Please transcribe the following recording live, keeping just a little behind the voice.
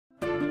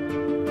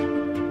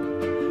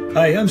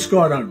Hi, I'm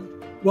Scott Arnold.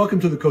 Welcome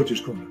to the Coach's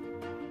Corner.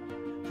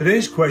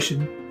 Today's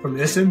question from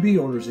SMB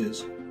Owners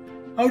is,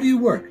 how do you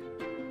work?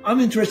 I'm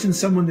interested in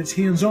someone that's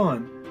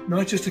hands-on,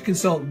 not just a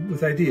consultant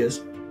with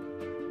ideas.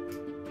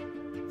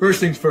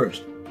 First things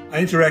first, I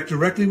interact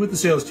directly with the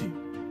sales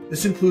team.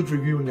 This includes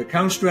reviewing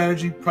account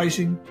strategy,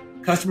 pricing,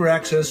 customer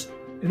access,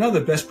 and other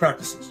best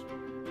practices.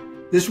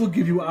 This will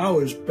give you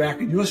hours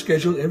back in your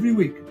schedule every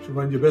week to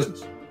run your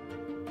business.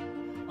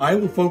 I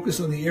will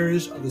focus on the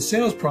areas of the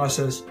sales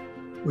process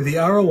where the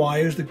ROI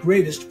is the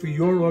greatest for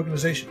your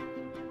organization.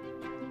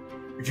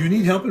 If you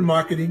need help in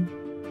marketing,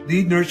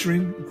 lead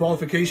nurturing, and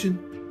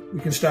qualification, we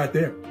can start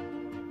there.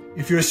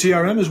 If your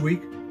CRM is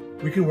weak,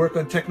 we can work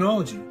on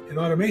technology and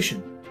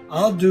automation.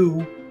 I'll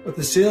do what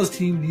the sales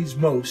team needs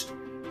most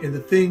and the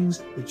things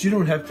that you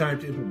don't have time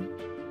to implement.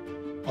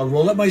 I'll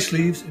roll up my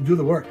sleeves and do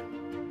the work.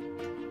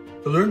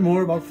 To learn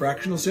more about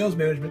fractional sales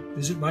management,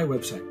 visit my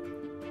website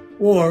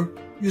or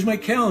use my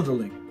calendar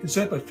link and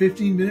set up a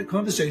 15-minute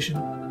conversation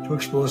to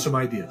explore some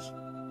ideas.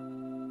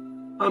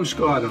 I'm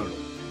Scott Arnold.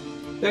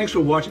 Thanks for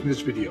watching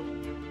this video.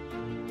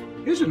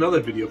 Here's another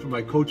video from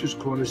my Coach's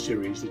Corner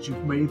series that you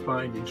may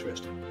find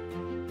interesting.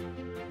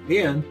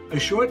 And a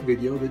short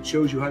video that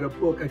shows you how to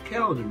book a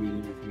calendar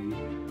meeting with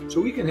me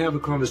so we can have a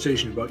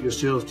conversation about your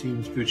sales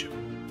team's future.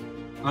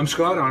 I'm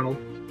Scott Arnold,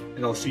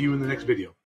 and I'll see you in the next video.